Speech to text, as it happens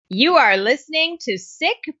You are listening to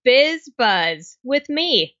Sick Biz Buzz with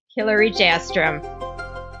me, Hillary Jastrom.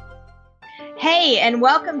 Hey, and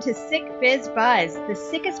welcome to Sick Biz Buzz, the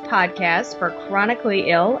sickest podcast for chronically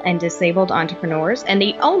ill and disabled entrepreneurs, and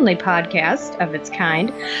the only podcast of its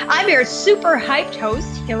kind. I'm your super hyped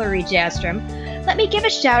host, Hillary Jastrom. Let me give a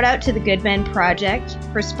shout out to the Good Men Project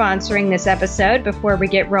for sponsoring this episode before we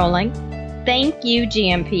get rolling. Thank you,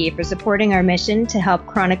 GMP, for supporting our mission to help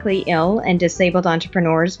chronically ill and disabled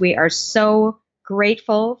entrepreneurs. We are so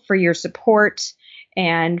grateful for your support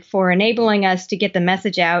and for enabling us to get the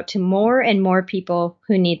message out to more and more people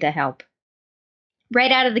who need the help.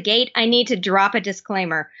 Right out of the gate, I need to drop a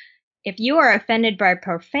disclaimer. If you are offended by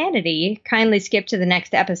profanity, kindly skip to the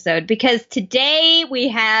next episode, because today we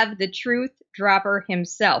have the truth dropper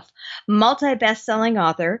himself, multi-best-selling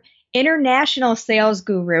author, international sales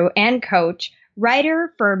guru and coach,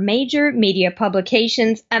 writer for major media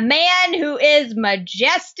publications, a man who is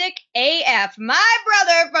majestic AF, my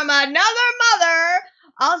brother from another mother,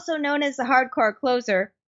 also known as the hardcore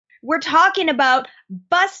closer. We're talking about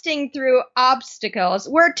busting through obstacles.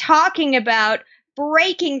 We're talking about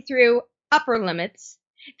breaking through upper limits,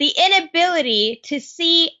 the inability to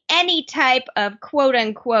see any type of quote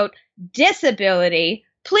unquote disability.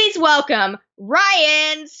 Please welcome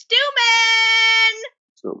Ryan Stewman.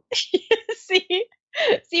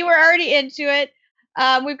 See, we're already into it.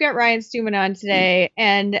 We've got Ryan Stewman on today,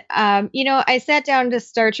 and I sat down to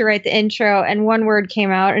start to write the intro, and one word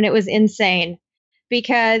came out, and it was insane,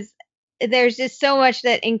 because there's just so much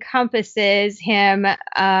that encompasses him,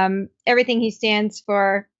 everything he stands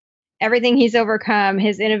for, everything he's overcome,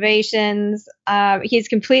 his innovations. He's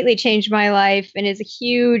completely changed my life and is a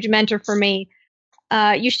huge mentor for me.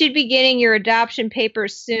 You should be getting your adoption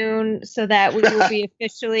papers soon so that we will be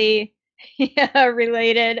officially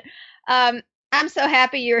related. I'm so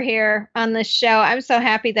happy you're here on this show. I'm so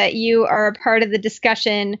happy that you are a part of the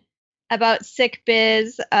discussion about sick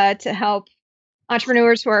biz to help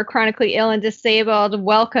entrepreneurs who are chronically ill and disabled.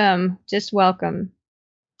 Welcome. Just welcome.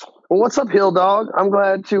 Well, what's up, Hill Dog? I'm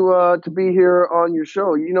glad to be here on your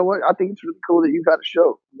show. You know what? I think it's really cool that you got a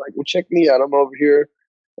show. Like, well, check me out. I'm over here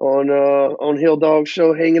on Hill Dog's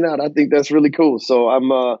show hanging out. I think that's really cool. So I'm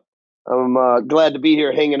glad to be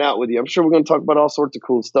here hanging out with you. I'm sure we're going to talk about all sorts of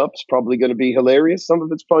cool stuff. It's probably going to be hilarious. Some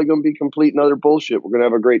of it's probably going to be complete and utter bullshit. We're going to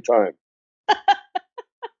have a great time.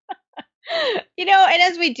 And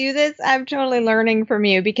as we do this, I'm totally learning from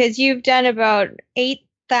you, because you've done about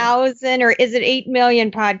 8,000 or is it 8 million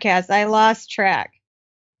podcasts? I lost track.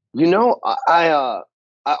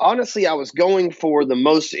 I honestly, I was going for the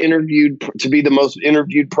most interviewed, to be the most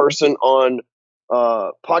interviewed person on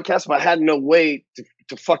podcast, but I had no way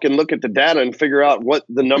to fucking look at the data and figure out what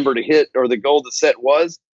the number to hit or the goal to set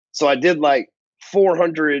was. So I did like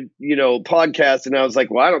 400, podcasts, and I was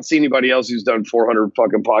like, well, I don't see anybody else who's done 400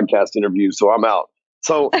 fucking podcast interviews, so I'm out.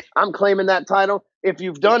 So I'm claiming that title. If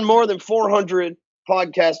you've done more than 400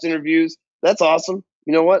 podcast interviews, that's awesome.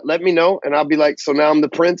 You know what? Let me know, and I'll be like, so now I'm the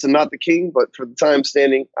prince and not the king, but for the time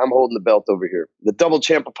standing, I'm holding the belt over here. The double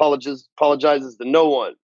champ apologizes to no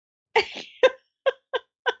one.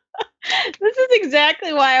 This is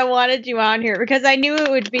exactly why I wanted you on here, because I knew it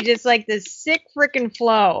would be just like this sick freaking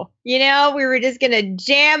flow. We were just going to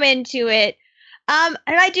jam into it. And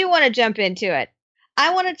I do want to jump into it.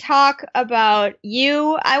 I want to talk about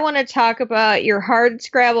you. I want to talk about your hard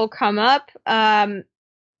scrabble come up.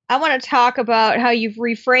 I want to talk about how you've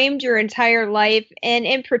reframed your entire life. And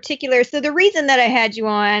in particular, so the reason that I had you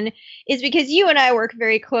on is because you and I work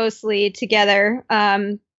very closely together.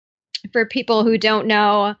 For people who don't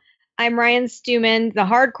know, I'm Ryan Stewman, the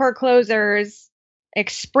Hardcore Closers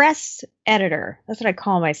Express Editor. That's what I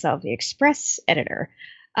call myself, the Express Editor.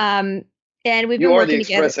 And we've been working together. You are the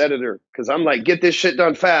Express Editor, because I'm like, get this shit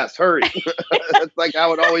done fast, hurry. That's like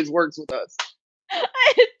how it always works with us.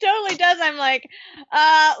 It totally does. I'm like,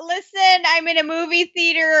 listen, I'm in a movie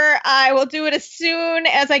theater. I will do it as soon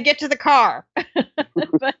as I get to the car.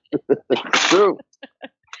 True.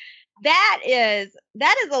 That is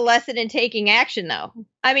a lesson in taking action, though.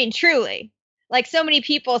 I mean, truly. Like so many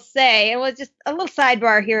people say, and it was just a little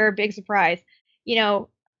sidebar here, big surprise.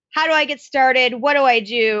 How do I get started? What do I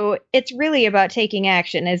do? It's really about taking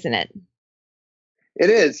action, isn't it? It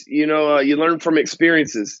is. You learn from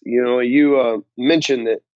experiences. You mentioned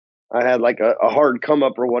that I had like a hard come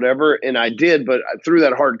up or whatever, and I did, but through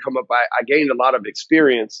that hard come up, I gained a lot of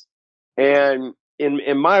experience. And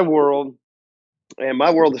in my world, and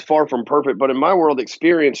my world is far from perfect, but in my world,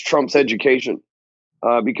 experience trumps education.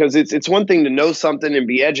 Because it's one thing to know something and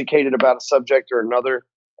be educated about a subject or another.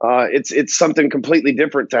 It's something completely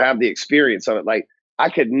different to have the experience of it. Like I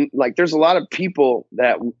could like, there's a lot of people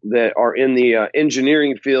that are in the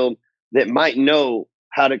engineering field that might know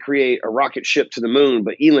how to create a rocket ship to the moon,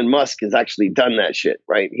 but Elon Musk has actually done that shit,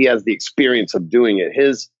 right? He has the experience of doing it.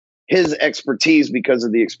 His expertise because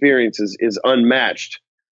of the experience is unmatched.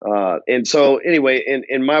 And so anyway,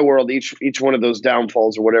 in my world, each one of those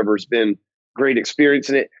downfalls or whatever has been great experience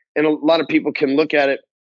in it. And a lot of people can look at it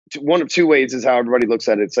one of two ways is how everybody looks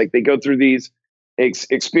at it. It's like they go through these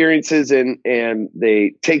experiences and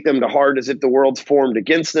they take them to heart as if the world's formed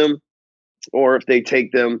against them, or if they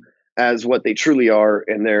take them as what they truly are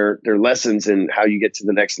and their lessons and how you get to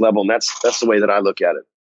the next level. And that's the way that I look at it.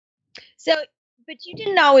 So, but you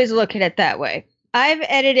didn't always look at it that way. I've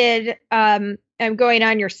edited, I'm going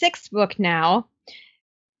on your 6th book now.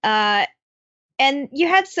 And you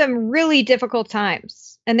had some really difficult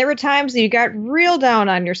times. And there were times that you got real down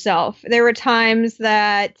on yourself. There were times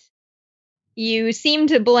that you seemed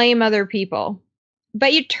to blame other people,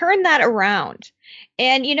 but you turned that around.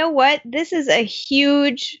 And you know what? This is a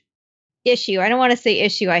huge issue. I don't want to say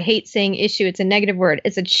issue. I hate saying issue. It's a negative word.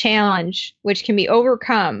 It's a challenge which can be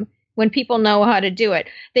overcome when people know how to do it.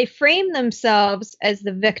 They frame themselves as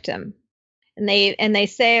the victim. And they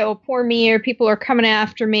say, oh, poor me, or people are coming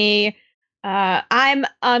after me. I'm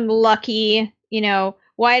unlucky. You know,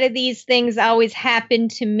 why do these things always happen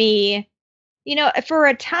to me? You know, for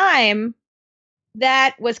a time,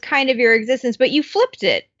 that was kind of your existence, but you flipped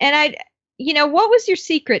it. And what was your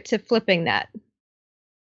secret to flipping that?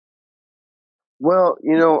 Well,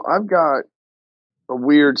 I've got a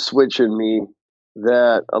weird switch in me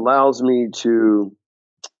that allows me to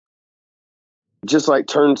just like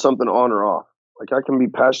turn something on or off. Like I can be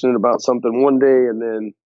passionate about something one day and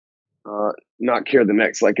then not care the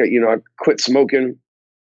next. Like, I quit smoking,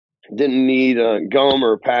 didn't need a gum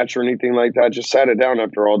or a patch or anything like that. Just sat it down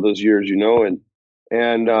after all those years,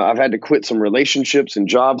 and I've had to quit some relationships and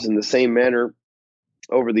jobs in the same manner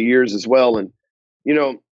over the years as well. And,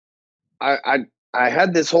 I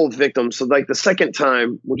had this whole victim. So like the second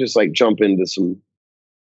time, we'll just like jump into some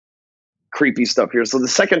creepy stuff here. So the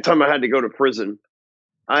second time I had to go to prison,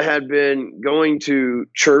 I had been going to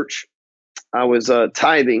church. I was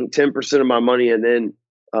tithing 10% of my money and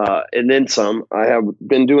then some. I have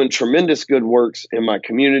been doing tremendous good works in my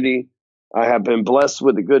community. I have been blessed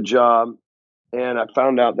with a good job. And I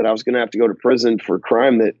found out that I was going to have to go to prison for a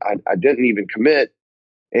crime that I didn't even commit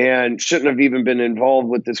and shouldn't have even been involved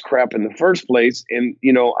with this crap in the first place. And,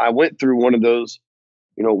 I went through one of those,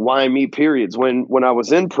 why me periods when I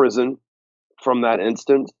was in prison from that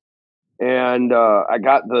instance. And I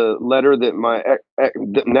got the letter that my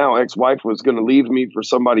now ex-wife was going to leave me for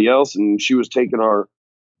somebody else. And she was taking our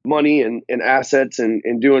money and assets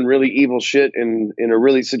and doing really evil shit in a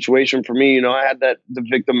really situation for me. I had the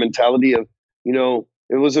victim mentality of, it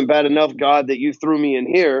wasn't bad enough, God, that you threw me in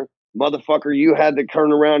here. Motherfucker, you had to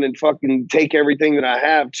turn around and fucking take everything that I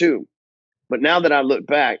have too. But now that I look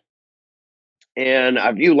back and I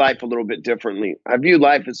view life a little bit differently, I view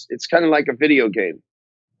life as it's kind of like a video game.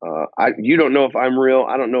 You don't know if I'm real.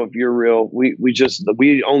 I don't know if you're real.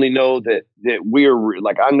 We only know that we're real.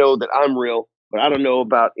 Like I know that I'm real, but I don't know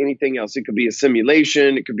about anything else. It could be a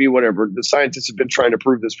simulation. It could be whatever. The scientists have been trying to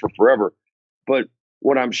prove this for forever. But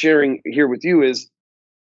what I'm sharing here with you is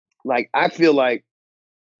like, I feel like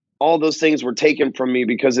all those things were taken from me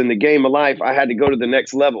because in the game of life, I had to go to the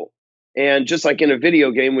next level. And just like in a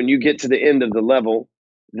video game, when you get to the end of the level,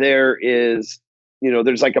 there is,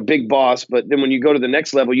 there's like a big boss, but then when you go to the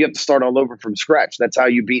next level, you have to start all over from scratch. That's how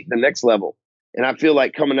you beat the next level. And I feel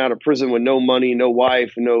like coming out of prison with no money, no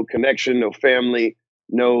wife, no connection, no family,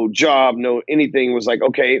 no job, no anything was like,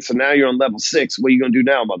 okay, so now you're on level 6. What are you going to do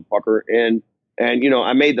now, motherfucker? And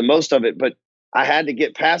I made the most of it, but I had to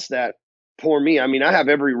get past that. Poor me. I mean, I have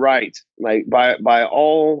every right, like by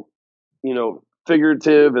all,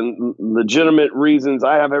 figurative and legitimate reasons,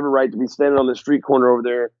 I have every right to be standing on the street corner over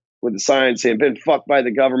there with the sign saying, been fucked by the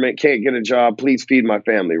government, can't get a job, please feed my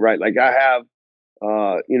family, right? Like I have,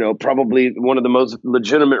 probably one of the most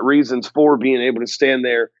legitimate reasons for being able to stand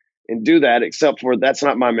there and do that, except for that's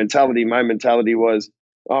not my mentality. My mentality was,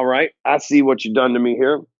 all right, I see what you've done to me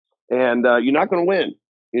here, and you're not going to win.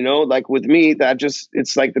 Like with me,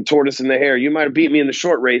 it's like the tortoise and the hare. You might have beat me in the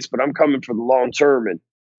short race, but I'm coming for the long term.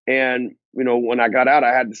 And when I got out,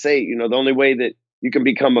 I had to say, the only way that you can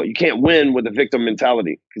you can't win with a victim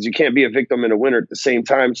mentality because you can't be a victim and a winner at the same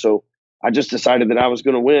time. So I just decided that I was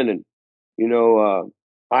going to win. And,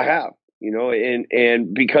 I have,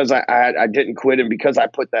 and because I didn't quit and because I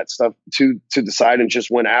put that stuff to the side and just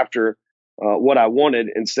went after what I wanted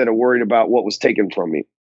instead of worried about what was taken from me.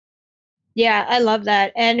 Yeah, I love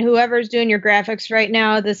that. And whoever's doing your graphics right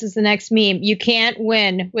now, this is the next meme. You can't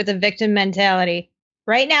win with a victim mentality.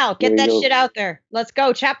 Right now, There get you that go. shit out there. Let's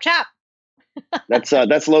go. Chop, chop.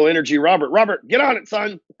 That's low energy, Robert. Robert, get on it,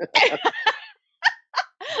 son.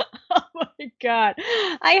 Oh my God.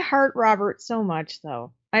 I heart Robert so much,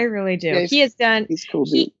 though. I really do. Yeah, He has done, he's cool,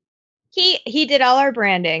 dude. he did all our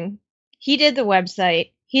branding. He did the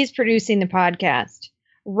website. He's producing the podcast.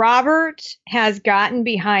 Robert has gotten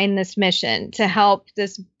behind this mission to help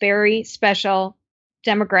this very special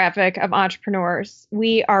demographic of entrepreneurs.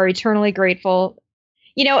 We are eternally grateful.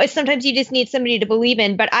 You know, it's sometimes you just need somebody to believe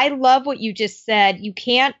in, but I love what you just said. You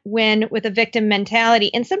can't win with a victim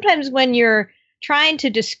mentality. And sometimes when you're trying to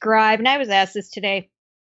describe, and I was asked this today,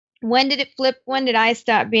 when did it flip? When did I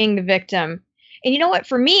stop being the victim? And you know what?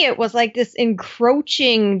 For me, it was like this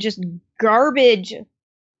encroaching, just garbage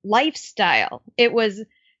lifestyle. It was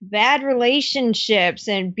bad relationships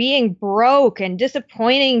and being broke and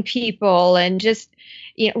disappointing people and just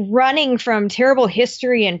running from terrible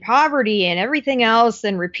history and poverty and everything else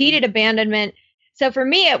and repeated abandonment. So for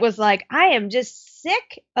me, it was like, I am just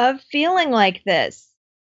sick of feeling like this.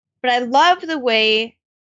 But I love the way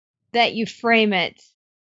that you frame it.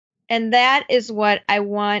 And that is what I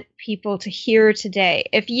want people to hear today.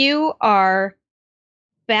 If you are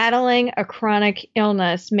battling a chronic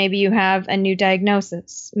illness, maybe you have a new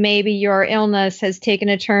diagnosis, maybe your illness has taken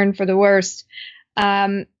a turn for the worst,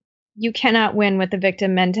 you cannot win with the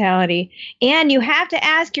victim mentality. And you have to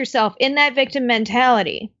ask yourself in that victim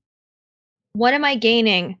mentality, what am I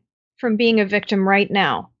gaining from being a victim right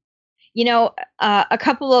now? You know, a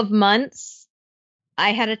couple of months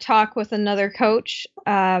I had a talk with another coach,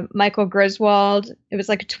 Michael Griswold. It was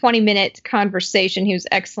like a 20-minute conversation. He was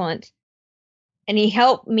excellent. And he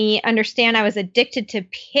helped me understand I was addicted to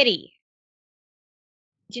pity.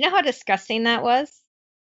 Do you know how disgusting that was?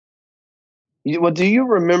 Well, do you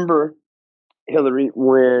remember, Hillary,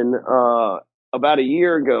 when about a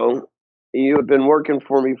year ago, you had been working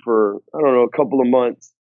for me for, I don't know, a couple of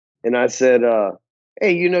months, and I said,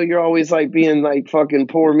 hey, you're always like being like fucking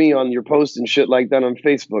poor me on your posts and shit like that on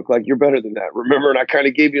Facebook. Like, you're better than that. Remember? And I kind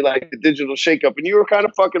of gave you like a digital shakeup, and you were kind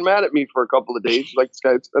of fucking mad at me for a couple of days. Like, this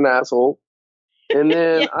guy's an asshole. And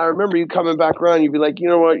then Yeah. I remember you coming back around. You'd be like, you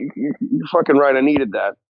know what? You're fucking right. I needed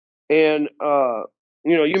that. And,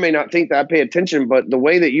 you may not think that I pay attention, but the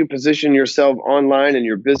way that you position yourself online and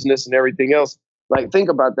your business and everything else, like, think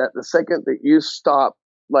about that. The second that you stop,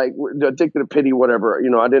 like, addicted to pity, whatever,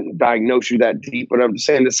 I didn't diagnose you that deep, but I'm just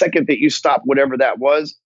saying the second that you stop whatever that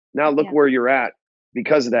was, now look Yeah. where you're at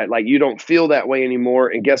because of that. Like, you don't feel that way anymore.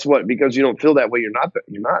 And guess what? Because you don't feel that way, you're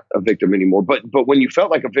not a victim anymore. But when you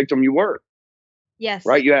felt like a victim, you were. Yes.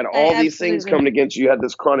 Right? You had I all these things absolutely. coming against you. You had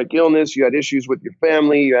this chronic illness. You had issues with your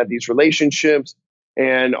family. You had these relationships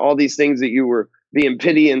and all these things that you were being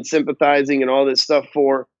pity and sympathizing and all this stuff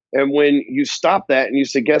for. And when you stop that and you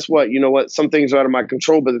say, guess what? You know what? Some things are out of my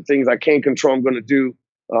control, but the things I can control, I'm going to do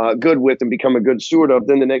good with and become a good steward of.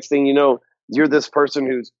 Then the next thing you know, you're this person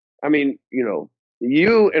who's,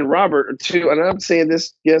 you and Robert are two, and I'm saying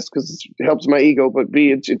this, yes, because it helps my ego, but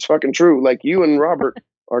B, it's fucking true. Like, you and Robert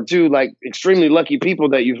are two like extremely lucky people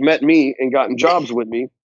that you've met me and gotten jobs with me.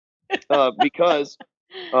 Because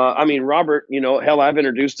Robert, hell, I've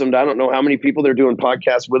introduced him to I don't know how many people they're doing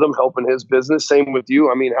podcasts with him, helping his business. Same with you.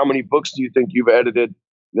 I mean, how many books do you think you've edited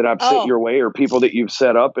that I've sent Oh, your way, or people that you've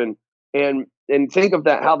set up? And think of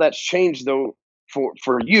that, how that's changed though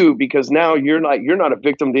for you, because now you're not a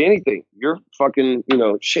victim to anything. You're fucking,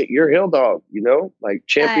 shit, you're Hill Dog, like I,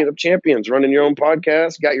 champion of champions, running your own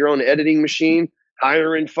podcast, got your own editing machine,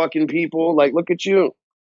 hiring fucking people. Like, look at you.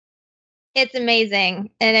 it's amazing.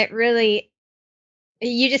 And it really,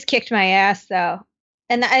 you just kicked my ass though.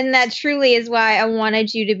 And that truly is why I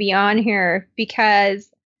wanted you to be on here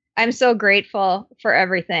because I'm so grateful for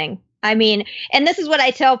everything. I mean, and this is what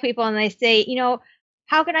I tell people and they say,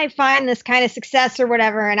 how can I find this kind of success or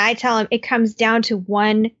whatever? And I tell them it comes down to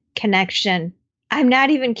one connection. I'm not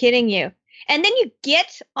even kidding you. And then you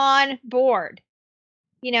get on board,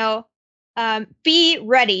 you know, be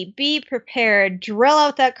ready, be prepared, drill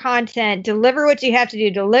out that content, deliver what you have to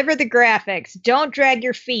do, deliver the graphics, don't drag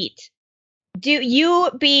your feet. Do you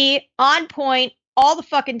be on point all the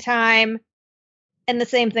fucking time, and the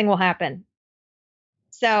same thing will happen.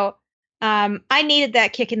 So, I needed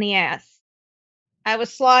that kick in the ass. I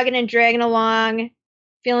was slogging and dragging along,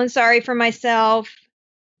 feeling sorry for myself.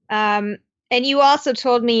 And you also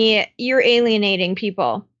told me you're alienating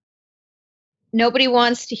people. Nobody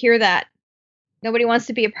wants to hear that. Nobody wants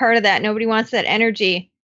to be a part of that. Nobody wants that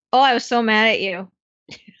energy. Oh, I was so mad at you.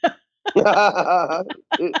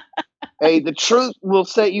 Hey, the truth will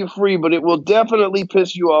set you free, but it will definitely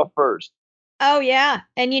piss you off first. Oh, yeah.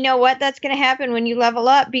 And you know what? That's going to happen when you level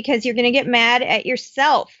up because you're going to get mad at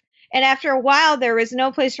yourself. And after a while, there was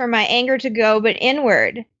no place for my anger to go but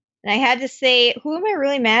inward. And I had to say, who am I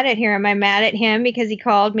really mad at here? Am I mad at him because he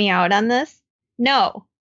called me out on this? No.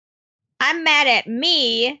 I'm mad at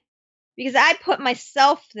me because I put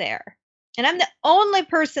myself there. And I'm the only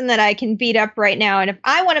person that I can beat up right now. And if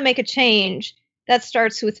I want to make a change, that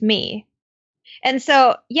starts with me. And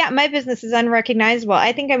so, yeah, my business is unrecognizable.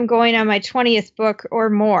 I think I'm going on my 20th book or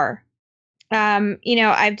more.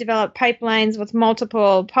 I've developed pipelines with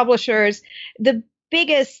multiple publishers. The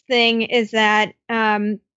biggest thing is that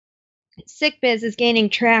SickBiz is gaining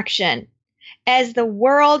traction as the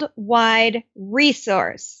worldwide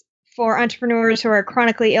resource for entrepreneurs who are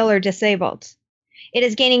chronically ill or disabled. It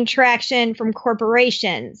is gaining traction from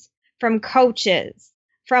corporations, from coaches,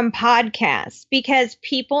 from podcasts, because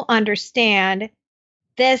people understand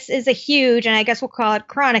this is a huge, and I guess we'll call it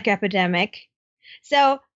chronic epidemic.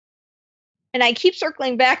 So, and I keep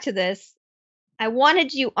circling back to this. I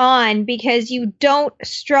wanted you on because you don't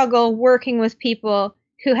struggle working with people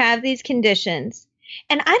who have these conditions.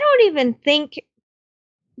 And I don't even think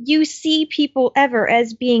you see people ever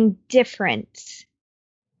as being different.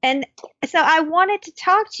 And so I wanted to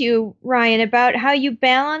talk to you, Ryan, about how you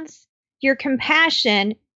balance your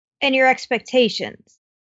compassion and your expectations.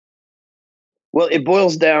 Well, it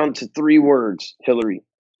boils down to 3 words, Hillary.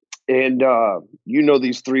 And you know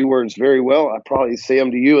these 3 words very well. I probably say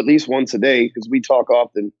them to you at least once a day because we talk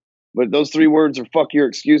often. But those 3 words are fuck your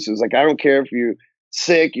excuses. Like, I don't care if you're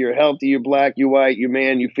sick, you're healthy, you're black, you're white, you're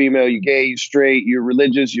man, you're female, you're gay, you're straight, you're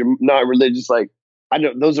religious, you're not religious. Like, I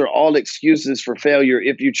know those are all excuses for failure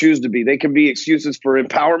if you choose to be. They can be excuses for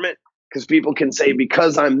empowerment because people can say,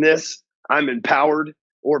 because I'm this, I'm empowered.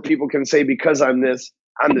 Or people can say, because I'm this,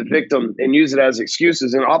 I'm the victim, and use it as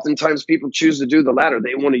excuses. And oftentimes people choose to do the latter.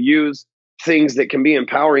 They want to use things that can be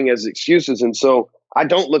empowering as excuses. And so I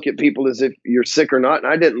don't look at people as if you're sick or not.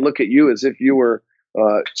 And I didn't look at you as if you were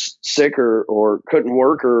sick or couldn't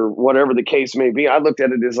work or whatever the case may be. I looked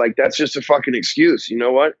at it as like, that's just a fucking excuse. You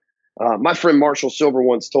know what? My friend Marshall Silver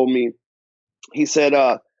once told me, he said,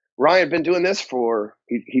 Ryan, I've been doing this for,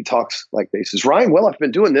 he talks like this. He says, Ryan, well, I've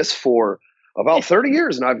been doing this for about 30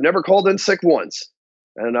 years and I've never called in sick once.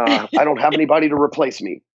 And I don't have anybody to replace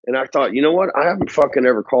me. And I thought, you know what? I haven't fucking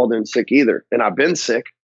ever called in sick either. And I've been sick,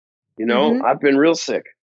 I've been real sick.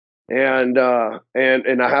 And I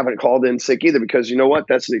haven't called in sick either because you know what?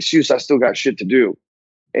 That's an excuse. I still got shit to do.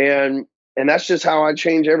 And that's just how I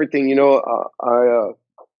change everything.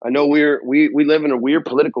 I know we live in a weird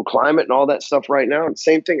political climate and all that stuff right now. And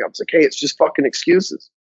same thing. I was like, hey, it's just fucking excuses.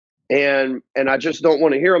 And I just don't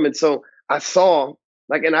want to hear them. And so I saw,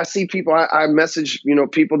 like, and I see people, I message,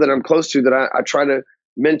 people that I'm close to that I try to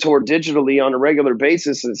mentor digitally on a regular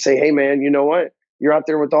basis and say, hey, man, you know what? You're out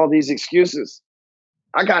there with all these excuses.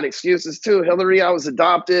 I got excuses too. Hillary, I was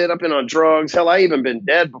adopted. I've been on drugs. Hell, I even been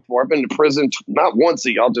dead before. I've been to prison, not once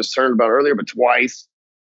that y'all just heard about earlier, but twice.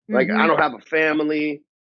 Like, I don't have a family.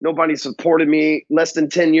 Nobody supported me. Less than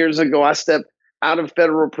 10 years ago, I stepped out of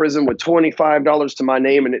federal prison with $25 to my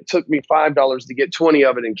name, and it took me $5 to get 20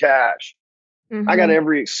 of it in cash. I got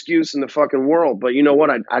every excuse in the fucking world, but you know what?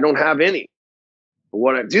 I don't have any. But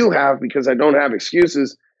what I do have, because I don't have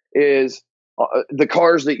excuses, is the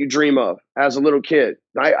cars that you dream of as a little kid.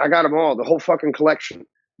 I got them all, the whole fucking collection.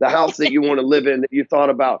 The house that you want to live in that you thought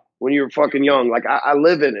about when you were fucking young. Like, I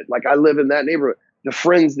live in it. Like, I live in that neighborhood. The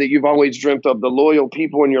friends that you've always dreamt of, the loyal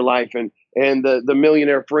people in your life, and the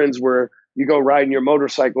millionaire friends where you go riding your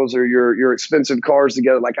motorcycles or your expensive cars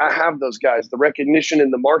together. Like, I have those guys. The recognition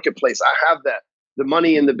in the marketplace, I have that. The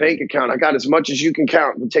money in the bank account, I got as much as you can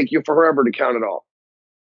count. It'll take you forever to count it all.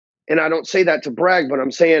 And I don't say that to brag, but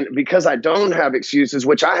I'm saying because I don't have excuses,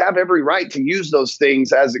 which I have every right to use those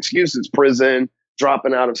things as excuses, prison,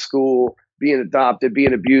 dropping out of school, being adopted,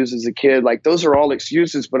 being abused as a kid, like those are all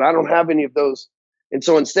excuses, but I don't have any of those. And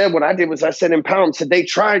so instead what I did was I said, empower them. Said they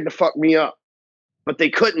tried to fuck me up, but they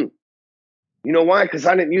couldn't. You know why? Because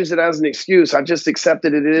I didn't use it as an excuse. I just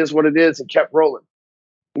accepted it is what it is and kept rolling.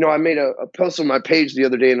 I made a post on my page the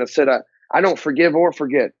other day and I said, I don't forgive or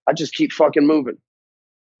forget. I just keep fucking moving.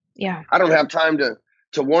 Yeah. I don't have time to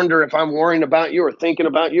wonder if I'm worrying about you or thinking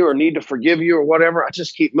about you or need to forgive you or whatever. I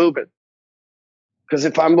just keep moving. Because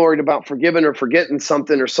if I'm worried about forgiving or forgetting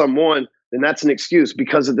something or someone, then that's an excuse.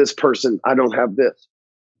 Because of this person, I don't have this.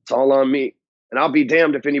 It's all on me. And I'll be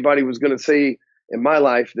damned if anybody was going to say in my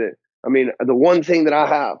life that, the one thing that I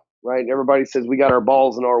have, right? Everybody says we got our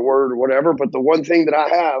balls in our word or whatever, but the one thing that I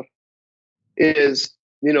have is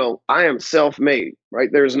I am self-made, right?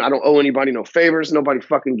 I don't owe anybody no favors. Nobody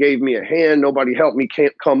fucking gave me a hand. Nobody helped me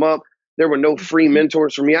can't come up. There were no free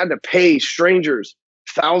mentors for me. I had to pay strangers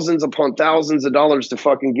thousands upon thousands of dollars to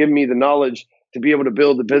fucking give me the knowledge to be able to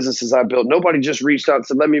build the businesses I built. Nobody just reached out and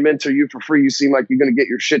said, let me mentor you for free. You seem like you're going to get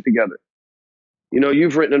your shit together.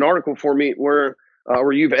 You've written an article for me or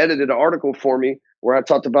you've edited an article for me where I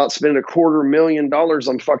talked about spending $250,000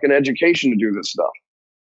 on fucking education to do this stuff.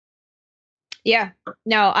 Yeah,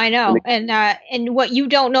 no, I know. And what you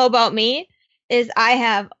don't know about me is I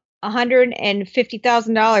have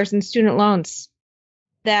 $150,000 in student loans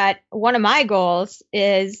that one of my goals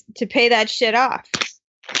is to pay that shit off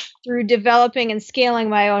through developing and scaling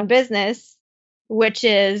my own business, which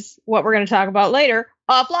is what we're going to talk about later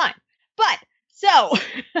offline. But so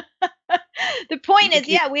the point is,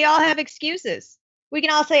 yeah, we all have excuses. We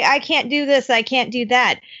can all say, I can't do this, I can't do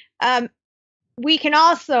that. We can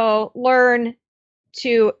also learn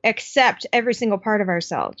to accept every single part of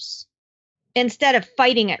ourselves instead of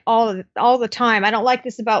fighting it all the time. I don't like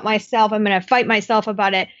this about myself. I'm going to fight myself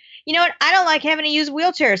about it. You know what? I don't like having to use a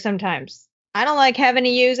wheelchair sometimes. I don't like having to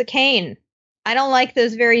use a cane. I don't like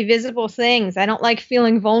those very visible things. I don't like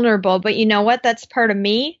feeling vulnerable. But you know what? That's part of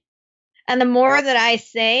me. And the more that I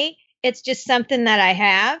say, it's just something that I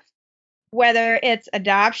have, whether it's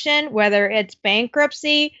adoption, whether it's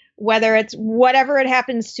bankruptcy, whether it's whatever it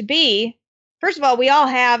happens to be. First of all, we all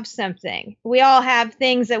have something. We all have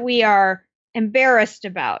things that we are embarrassed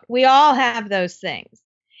about. We all have those things.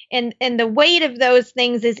 And the weight of those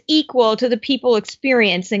things is equal to the people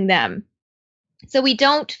experiencing them. So we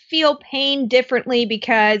don't feel pain differently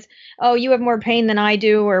because, oh, you have more pain than I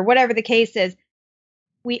do, or whatever the case is.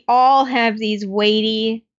 We all have these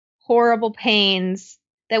weighty, horrible pains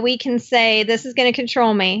that we can say, this is going to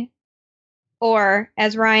control me. Or,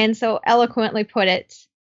 as Ryan so eloquently put it,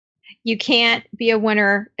 you can't be a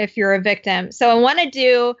winner if you're a victim. So I want to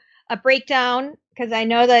do a breakdown because I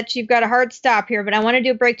know that you've got a hard stop here, but I want to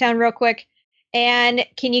do a breakdown real quick. And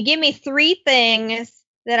can you give me 3 things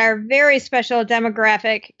that our very special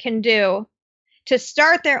demographic can do to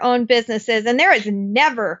start their own businesses? And there has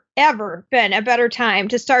never, ever been a better time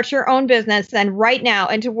to start your own business than right now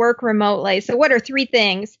and to work remotely. So what are 3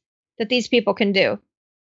 things that these people can do?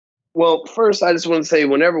 Well, first, I just want to say,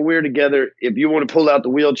 whenever we're together, if you want to pull out the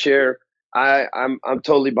wheelchair, I'm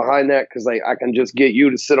totally behind that because I can just get you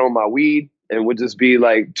to sit on my weed and we'll just be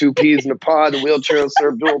like 2 peas in a pod. The wheelchair will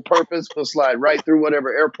serve dual purpose. We'll slide right through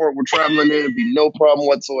whatever airport we're traveling in. It'd be no problem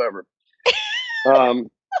whatsoever.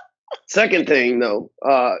 Second thing, though,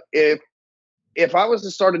 if I was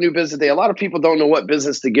to start a new business today, a lot of people don't know what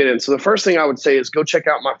business to get in. So the first thing I would say is go check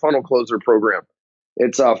out my funnel closer program.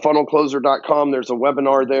 It's funnelcloser.com. There's a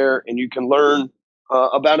webinar there, and you can learn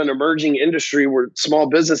about an emerging industry where small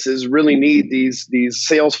businesses really need these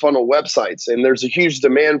sales funnel websites, and there's a huge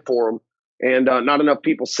demand for them, and not enough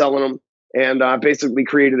people selling them. And I basically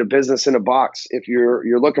created a business in a box. If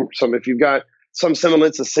you're looking for some, if you've got some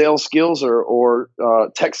semblance of sales skills or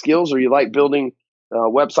tech skills, or you like building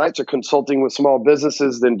websites or consulting with small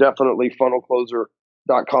businesses, then definitely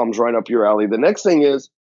funnelcloser.com is right up your alley. The next thing is,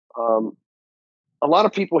 a lot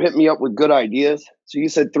of people hit me up with good ideas. So you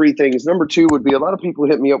said 3 things. Number 2 would be a lot of people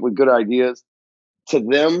hit me up with good ideas to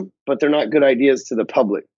them, but they're not good ideas to the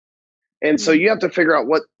public. And so you have to figure out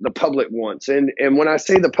what the public wants. And when I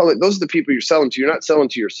say the public, those are the people you're selling to. You're not selling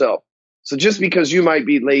to yourself. So just because you might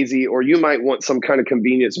be lazy or you might want some kind of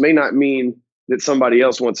convenience may not mean that somebody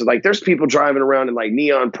else wants it. Like there's people driving around in like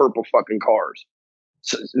neon purple fucking cars.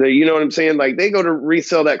 So, you know what I'm saying? Like they go to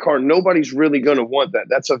resell that car. Nobody's really going to want that.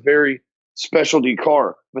 That's a very specialty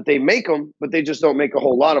car, but they make them, but they just don't make a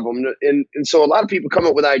whole lot of them. And so a lot of people come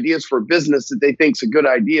up with ideas for a business that they think is a good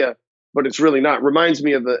idea, but it's really not. Reminds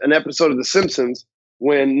me of an episode of The Simpsons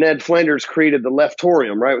when Ned Flanders created the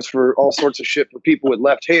Leftorium, right? It was for all sorts of shit for people with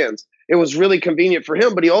left hands. It was really convenient for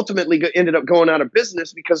him, but he ultimately ended up going out of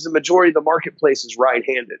business because the majority of the marketplace is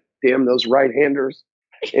right-handed. Damn those right-handers.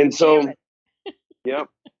 And so, yeah.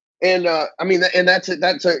 And I mean, and that's a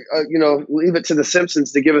leave it to the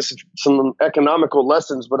Simpsons to give us some economical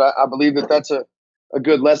lessons. But I believe that that's a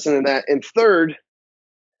good lesson in that. And third,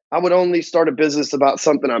 I would only start a business about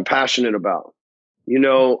something I'm passionate about.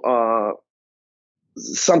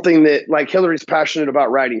 Something that like Hillary's passionate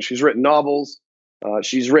about writing. She's written novels.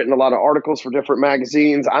 She's written a lot of articles for different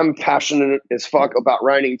magazines. I'm passionate as fuck about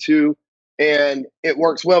writing too. And it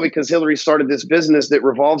works well because Hillary started this business that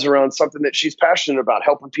revolves around something that she's passionate about,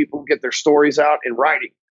 helping people get their stories out in writing.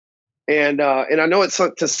 And I know it's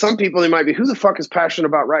to some people, they might be, who the fuck is passionate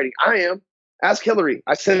about writing? I am. Ask Hillary.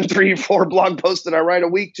 I send 3 or 4 blog posts that I write a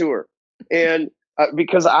week to her. And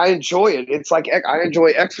because I enjoy it. It's like I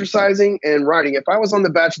enjoy exercising and writing. If I was on the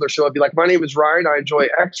Bachelor show, I'd be like, my name is Ryan. I enjoy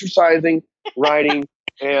exercising, writing,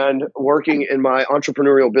 and working in my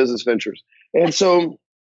entrepreneurial business ventures. And so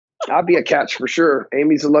I'd be a catch for sure.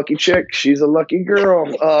 Amy's a lucky chick. She's a lucky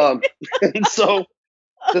girl. And so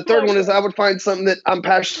the third one is I would find something that I'm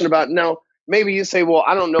passionate about. Now, maybe you say, well,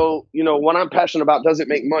 I don't know, what I'm passionate about doesn't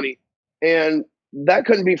make money. And that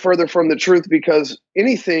couldn't be further from the truth, because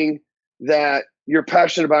anything that you're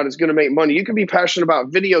passionate about is going to make money. You can be passionate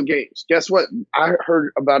about video games. Guess what? I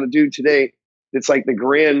heard about a dude today that's like the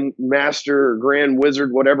grand master or grand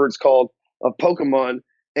wizard, whatever it's called, of Pokemon.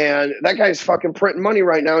 And that guy's fucking printing money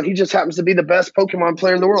right now. And he just happens to be the best Pokemon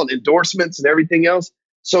player in the world, endorsements and everything else.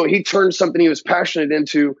 So he turned something he was passionate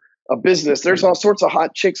into a business. There's all sorts of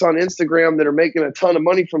hot chicks on Instagram that are making a ton of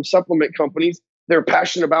money from supplement companies. They're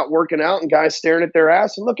passionate about working out, and guys staring at their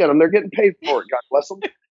ass, and look at them. They're getting paid for it. God bless them.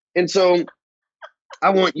 And so I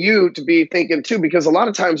want you to be thinking too, because a lot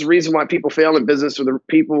of times the reason why people fail in business, or the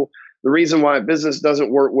reason why business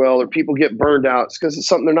doesn't work well, or people get burned out, is because it's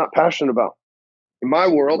something they're not passionate about. In my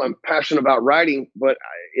world, I'm passionate about writing, but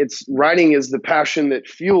writing is the passion that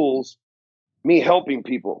fuels me helping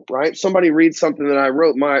people, right? Somebody reads something that I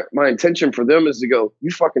wrote. My intention for them is to go,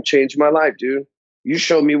 you fucking changed my life, dude. You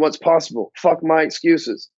showed me what's possible. Fuck my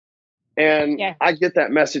excuses. And yeah. I get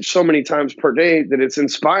that message so many times per day that it's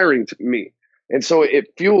inspiring to me. And so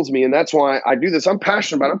it fuels me. And that's why I do this. I'm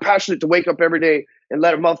passionate about it. I'm passionate to wake up every day and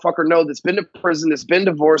let a motherfucker know that's been to prison, that's been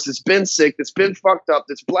divorced, that's been sick, that's been fucked up,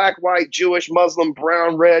 that's black, white, Jewish, Muslim,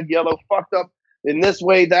 brown, red, yellow, fucked up in this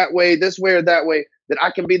way, that way, this way or that way, that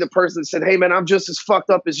I can be the person that said, hey, man, I'm just as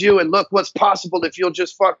fucked up as you. And look what's possible if you'll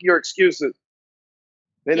just fuck your excuses.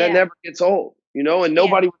 And that never gets old, and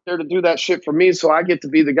nobody was there to do that shit for me. So I get to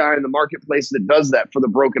be the guy in the marketplace that does that for the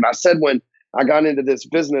broken. I said when I got into this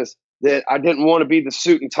business that I didn't want to be the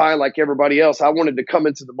suit and tie like everybody else. I wanted to come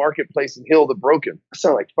into the marketplace and heal the broken. I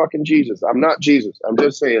sound like fucking Jesus. I'm not Jesus. I'm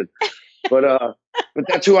just saying. But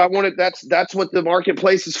that's who I wanted. That's what the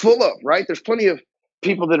marketplace is full of, right? There's plenty of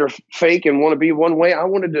people that are fake and want to be one way. I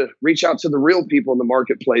wanted to reach out to the real people in the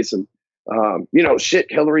marketplace. And, shit,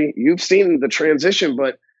 Hillary, you've seen the transition,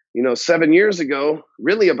 but 7 years ago,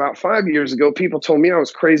 really about 5 years ago, people told me I was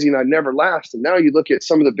crazy and I'd never last. And now you look at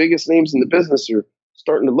some of the biggest names in the business are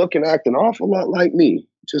starting to look and act an awful lot like me.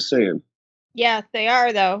 Just saying. Yeah, they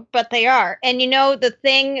are, though. But they are. And the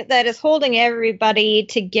thing that is holding everybody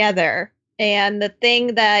together, and the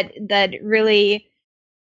thing that really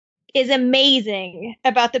is amazing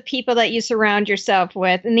about the people that you surround yourself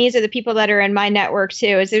with, and these are the people that are in my network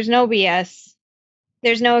too, is there's no BS.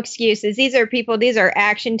 There's no excuses. These are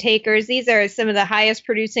action takers. These are some of the highest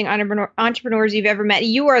producing entrepreneurs you've ever met.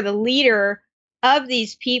 You are the leader of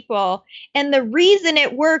these people. And the reason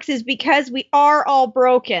it works is because we are all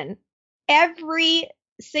broken. Every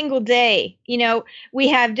single day, we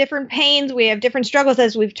have different pains, we have different struggles,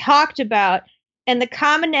 as we've talked about. And the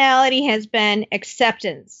commonality has been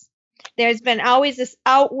acceptance. There's been always this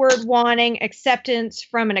outward wanting acceptance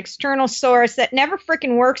from an external source that never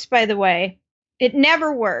freaking works, by the way. It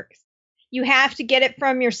never works. You have to get it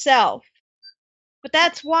from yourself. But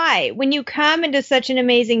that's why when you come into such an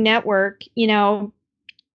amazing network,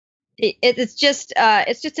 it's just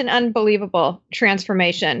an unbelievable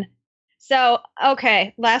transformation. So,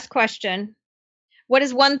 okay, last question. What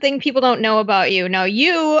is one thing people don't know about you? Now,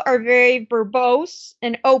 you are very verbose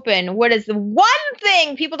and open. What is the one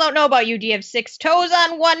thing people don't know about you? Do you have 6 toes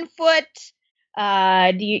on one foot?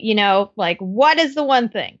 Do you, what is the one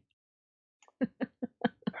thing?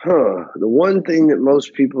 The one thing that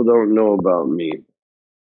most people don't know about me.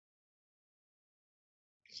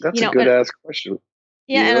 That's a good-ass question.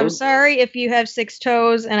 Yeah, and I'm sorry if you have 6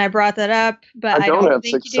 toes and I brought that up, but I don't have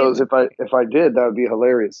 6 toes. If I did, that would be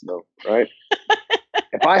hilarious, though, right?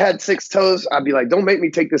 If I had 6 toes, I'd be like, don't make me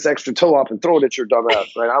take this extra toe off and throw it at your dumb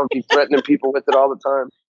ass, right? I would be threatening people with it all the time.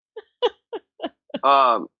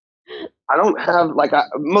 I don't have,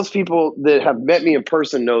 most people that have met me in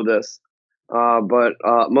person know this, but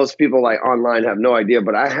most people online have no idea,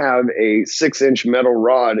 but I have a 6-inch metal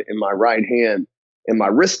rod in my right hand and my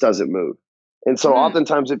wrist doesn't move. And so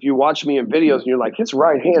oftentimes if you watch me in videos and you're like, his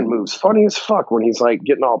right hand moves funny as fuck when he's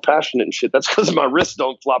getting all passionate and shit, that's because my wrists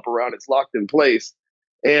don't flop around. It's locked in place.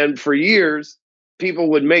 And for years,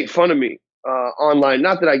 people would make fun of me online.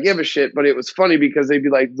 Not that I give a shit, but it was funny because they'd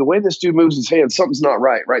be like, the way this dude moves his hands, something's not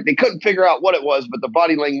right, right? They couldn't figure out what it was, but the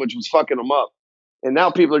body language was fucking them up. And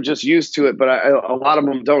now people are just used to it. But a lot of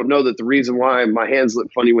them don't know that the reason why my hands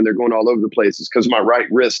look funny when they're going all over the place is because my right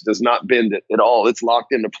wrist does not bend it at all. It's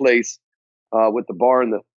locked into place with the bar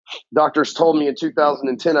and doctors told me in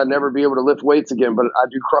 2010 I'd never be able to lift weights again, but I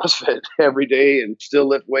do CrossFit every day and still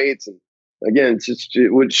lift weights. And again,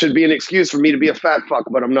 should be an excuse for me to be a fat fuck,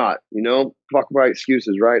 but I'm not. Fuck my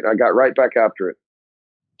excuses, right? I got right back after it.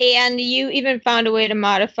 And you even found a way to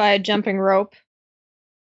modify a jumping rope.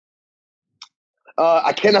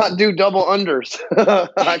 I cannot do double unders.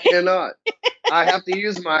 I cannot. I have to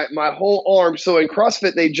use my whole arm. So in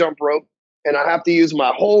CrossFit, they jump rope, and I have to use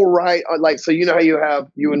my whole right. So you know how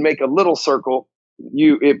you would make a little circle.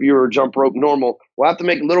 If you were jump rope normal, well, I have to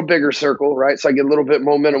make a little bigger circle, right? So I get a little bit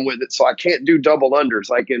momentum with it. So I can't do double unders.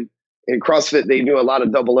 Like in CrossFit, they do a lot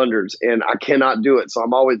of double unders, and I cannot do it. So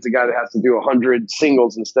I'm always the guy that has to do 100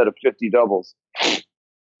 singles instead of 50 doubles.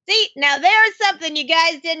 See, now there's something you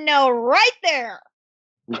guys didn't know right there.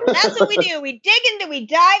 That's what we do. We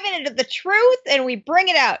dive into the truth and we bring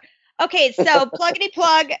it out. Okay, so pluggity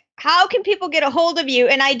plug, how can people get a hold of you?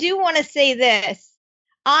 And I do want to say this.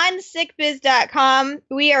 On sickbiz.com,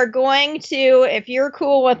 we are going to, if you're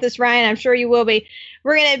cool with this, Ryan, I'm sure you will be,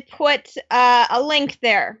 we're going to put a link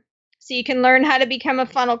there so you can learn how to become a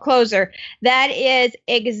funnel closer. That is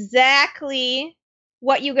exactly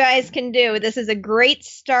what you guys can do. This is a great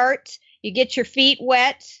start. You get your feet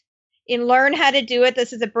wet and learn how to do it.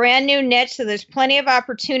 This is a brand new niche, so there's plenty of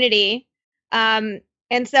opportunity. And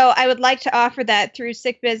so I would like to offer that through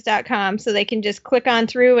sickbiz.com so they can just click on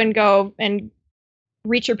through and go and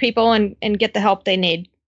reach your people and get the help they need.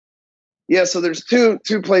 Yeah, so there's two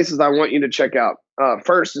places I want you to check out.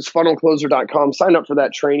 First is funnelcloser.com. Sign up for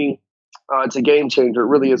that training. It's a game changer. It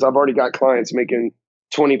really is. I've already got clients making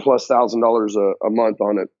 $20,000+ a month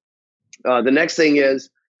on it. The next thing is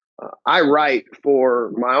I write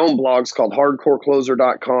for my own blogs called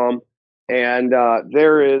hardcorecloser.com. And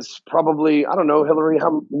there is probably, I don't know, Hillary,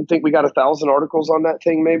 how you think we got 1,000 articles on that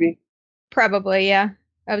thing maybe? Probably, yeah.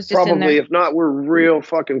 I was just probably in there. If not, we're real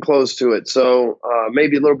fucking close to it. So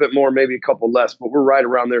maybe a little bit more, maybe a couple less, but we're right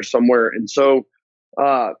around there somewhere. And so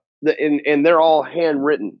and they're all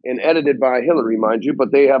handwritten and edited by Hillary, mind you,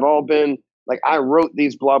 but they have all been like, I wrote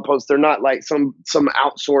these blog posts. They're not like some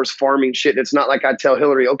outsourced farming shit. It's not like I tell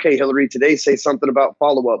Hillary, okay, Hillary, today say something about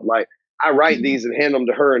follow-up. Like I write these and hand them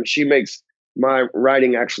to her, and she makes my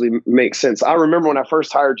writing actually make sense. I remember when I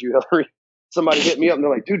first hired you, Hillary, somebody hit me up and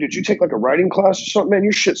they're like, dude, did you take like a writing class or something? Man,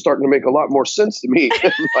 your shit's starting to make a lot more sense to me.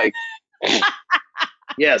 Like,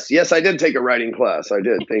 yes, I did take a writing class. I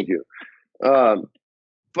did. Thank you.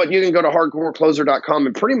 But you can go to hardcorecloser.com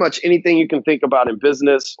and pretty much anything you can think about in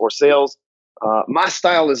business or sales. My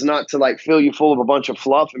style is not to like fill you full of a bunch of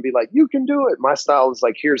fluff and be like, you can do it. My style is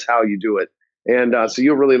like, here's how you do it. And so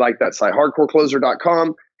you'll really like that site,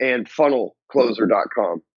 hardcorecloser.com and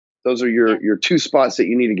funnelcloser.com. Those are your two spots that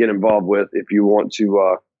you need to get involved with if you want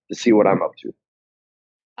to see what I'm up to.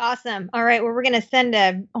 Awesome. All right. Well, we're going to send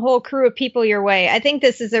a whole crew of people your way. I think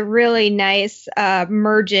this is a really nice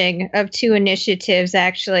merging of two initiatives,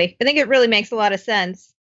 actually. I think it really makes a lot of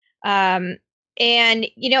sense. And,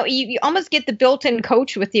 you almost get the built-in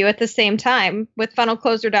coach with you at the same time with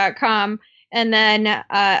funnelcloser.com and then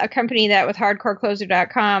accompany that with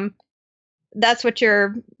hardcorecloser.com. That's what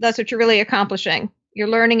you're really accomplishing. You're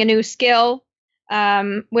learning a new skill,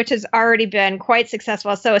 which has already been quite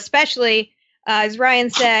successful. So especially, as Ryan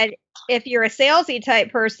said, if you're a salesy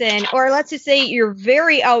type person, or let's just say you're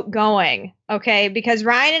very outgoing, okay, because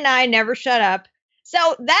Ryan and I never shut up.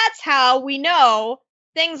 So that's how we know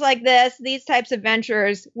things like this, these types of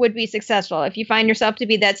ventures would be successful. If you find yourself to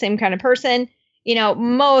be that same kind of person,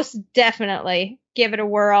 most definitely give it a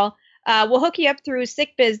whirl. We'll hook you up through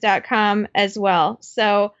sickbiz.com as well.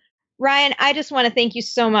 So Ryan, I just want to thank you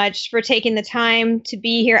so much for taking the time to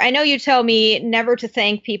be here. I know you tell me never to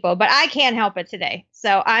thank people, but I can't help it today.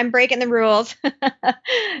 So I'm breaking the rules.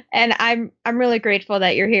 And I'm really grateful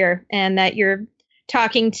that you're here and that you're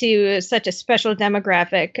talking to such a special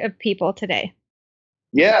demographic of people today.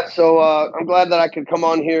 Yeah, so I'm glad that I could come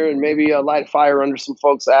on here and maybe light a fire under some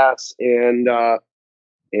folks' ass and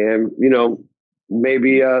maybe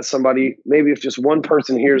maybe if just one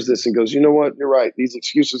person hears this and goes, you know what, you're right, these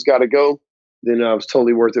excuses got to go, then it was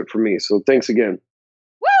totally worth it for me. So thanks again.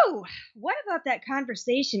 Woo! What about that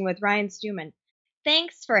conversation with Ryan Stewman?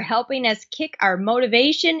 Thanks for helping us kick our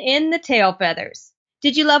motivation in the tail feathers.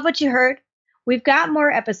 Did you love what you heard? We've got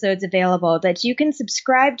more episodes available that you can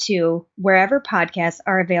subscribe to wherever podcasts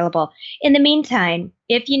are available. In the meantime,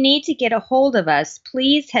 if you need to get a hold of us,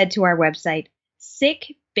 please head to our website,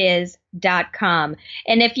 sickbiz.com.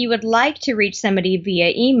 And if you would like to reach somebody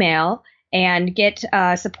via email and get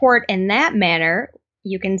support in that manner,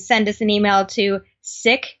 you can send us an email to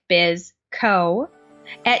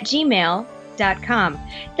sickbizco@gmail.com. sickbizbuzz.com.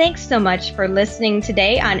 Thanks so much for listening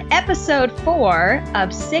today on episode 4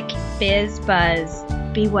 of Sick Biz Buzz.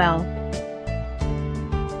 Be well.